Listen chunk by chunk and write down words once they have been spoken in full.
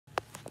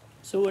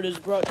So it is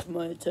brought to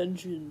my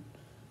attention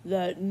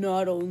that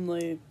not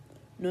only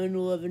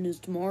 9/11 is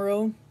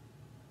tomorrow,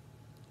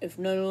 if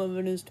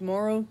 9/11 is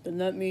tomorrow, then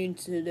that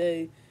means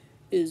today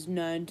is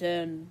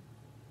 9/10.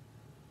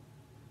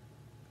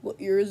 What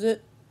year is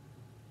it?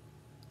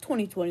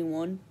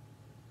 2021.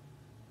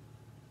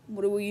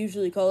 What do we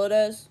usually call it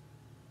as?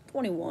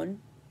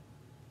 21.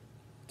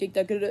 Take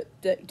that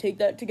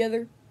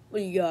together. What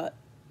do you got?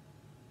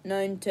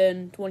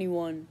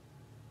 9/10/21.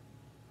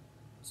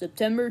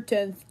 September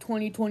 10th,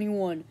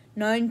 2021.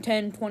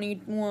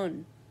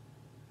 9/10/21.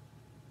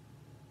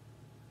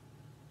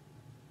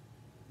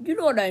 You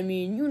know what I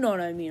mean. You know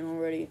what I mean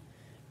already.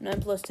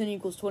 9 plus 10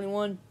 equals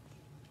 21.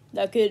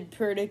 That kid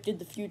predicted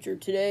the future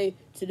today.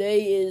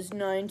 Today is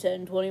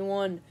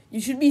 9/10/21.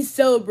 You should be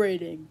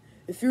celebrating.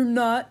 If you're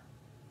not,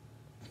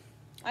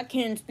 I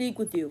can't speak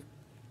with you.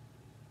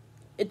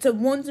 It's a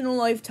once in a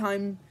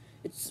lifetime.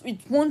 It's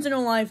once in a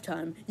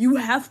lifetime. You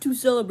have to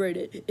celebrate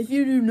it. If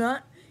you do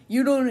not,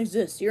 you don't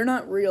exist. You're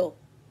not real.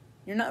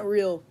 You're not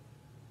real.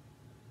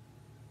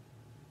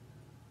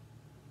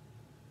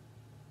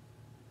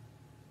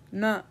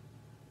 Not.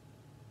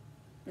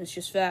 It's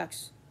just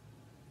facts.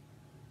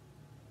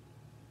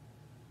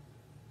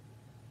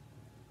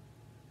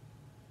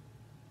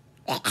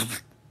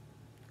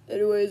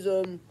 Anyways,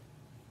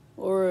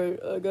 alright,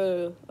 I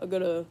gotta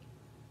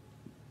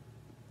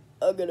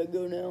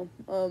go now.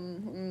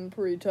 I'm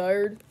pretty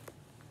tired.